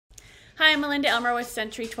Hi, I'm Melinda Elmer with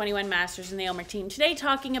Century 21 Masters and the Elmer Team. Today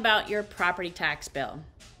talking about your property tax bill.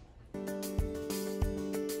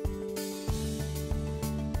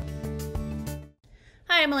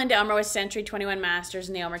 Hi, I'm Melinda Elmer with Century 21 Masters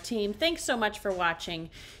and the Elmer Team. Thanks so much for watching.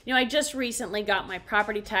 I just recently got my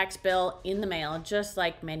property tax bill in the mail, just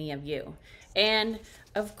like many of you. And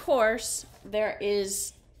of course, there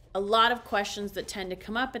is a lot of questions that tend to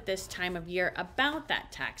come up at this time of year about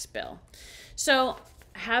that tax bill. So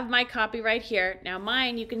I have my copy right here. Now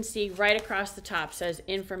mine, you can see right across the top says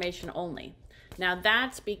information only. Now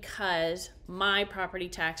that's because my property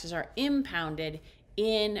taxes are impounded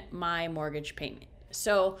in my mortgage payment.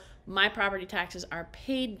 So my property taxes are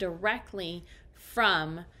paid directly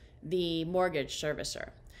from the mortgage servicer.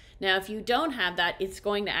 Now, if you don't have that, it's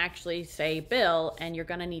going to actually say bill, and you're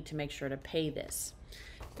going to need to make sure to pay this.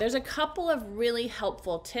 There's a couple of really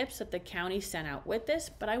helpful tips that the county sent out with this,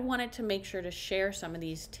 but I wanted to make sure to share some of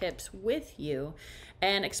these tips with you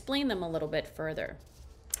and explain them a little bit further.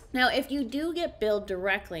 Now, if you do get billed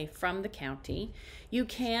directly from the county, you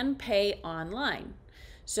can pay online.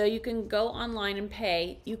 So you can go online and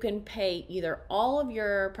pay. You can pay either all of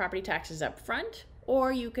your property taxes up front,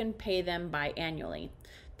 or you can pay them biannually.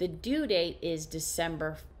 The due date is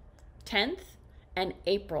December 10th and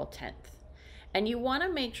April 10th. And you want to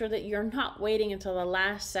make sure that you're not waiting until the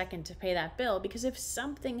last second to pay that bill, because if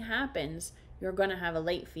something happens, you're going to have a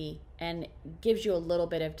late fee, and it gives you a little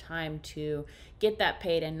bit of time to get that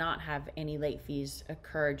paid and not have any late fees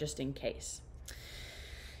occur just in case.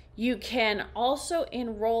 You can also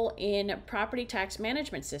enroll in property tax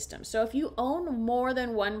management systems. So if you own more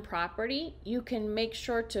than one property, you can make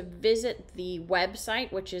sure to visit the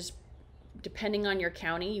website, which is, depending on your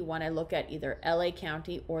county, you want to look at either LA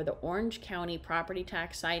County or the Orange County property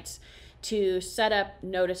tax sites to set up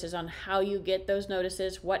notices on how you get those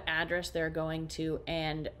notices, what address they're going to,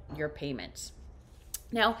 and your payments.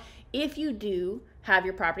 Now, if you do have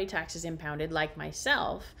your property taxes impounded like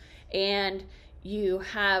myself, and you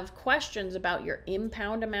have questions about your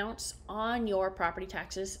impound amounts on your property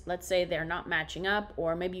taxes, let's say they're not matching up,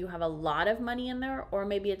 or maybe you have a lot of money in there, or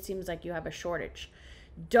maybe it seems like you have a shortage.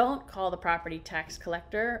 Don't call the property tax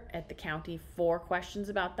collector at the county for questions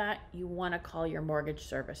about that. You want to call your mortgage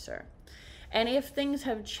servicer. And if things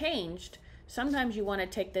have changed, sometimes you want to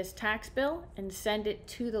take this tax bill and send it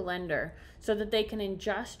to the lender so that they can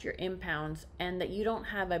adjust your impounds and that you don't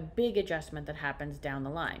have a big adjustment that happens down the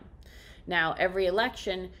line. Now, every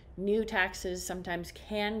election, new taxes sometimes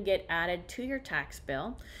can get added to your tax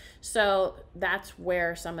bill. So that's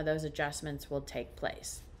where some of those adjustments will take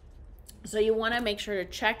place. So you want to make sure to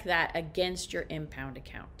check that against your impound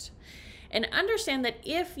account. And understand that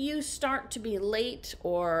if you start to be late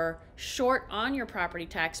or short on your property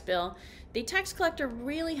tax bill, the tax collector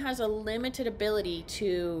really has a limited ability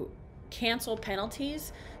to cancel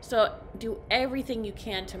penalties. So do everything you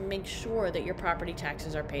can to make sure that your property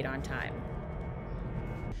taxes are paid on time.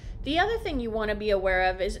 The other thing you want to be aware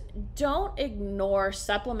of is don't ignore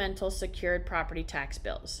supplemental secured property tax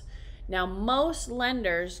bills. Now, most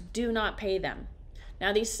lenders do not pay them.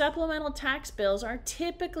 Now, these supplemental tax bills are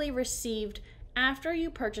typically received after you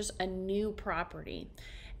purchase a new property,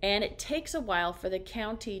 and it takes a while for the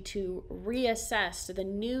county to reassess to the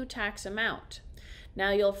new tax amount.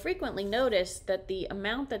 Now, you'll frequently notice that the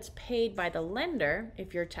amount that's paid by the lender,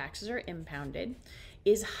 if your taxes are impounded,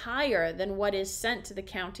 is higher than what is sent to the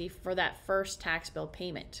county for that first tax bill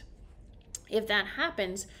payment. If that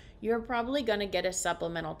happens, you're probably going to get a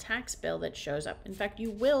supplemental tax bill that shows up. In fact,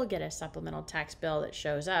 you will get a supplemental tax bill that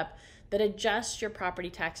shows up that adjusts your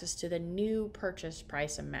property taxes to the new purchase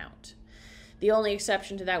price amount. The only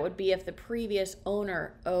exception to that would be if the previous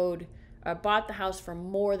owner bought the house for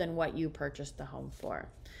more than what you purchased the home for.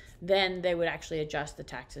 Then they would actually adjust the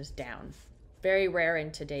taxes down. Very rare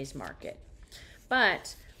in today's market.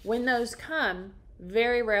 But when those come,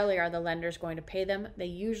 very rarely are the lenders going to pay them. They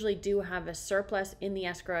usually do have a surplus in the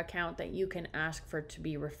escrow account that you can ask for to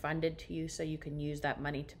be refunded to you, so you can use that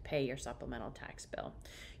money to pay your supplemental tax bill.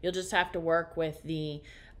 You'll just have to work with the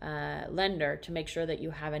lender to make sure that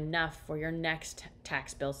you have enough for your next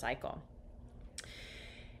tax bill cycle.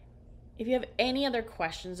 If you have any other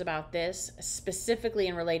questions about this, specifically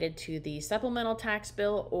and related to the supplemental tax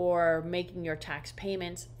bill or making your tax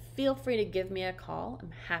payments, feel free to give me a call.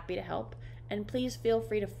 I'm happy to help. And please feel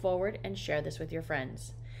free to forward and share this with your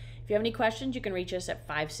friends. If you have any questions, you can reach us at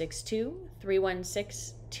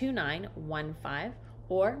 562-316-2915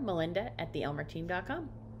 or melinda@theelmerteam.com.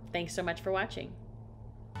 Thanks so much for watching.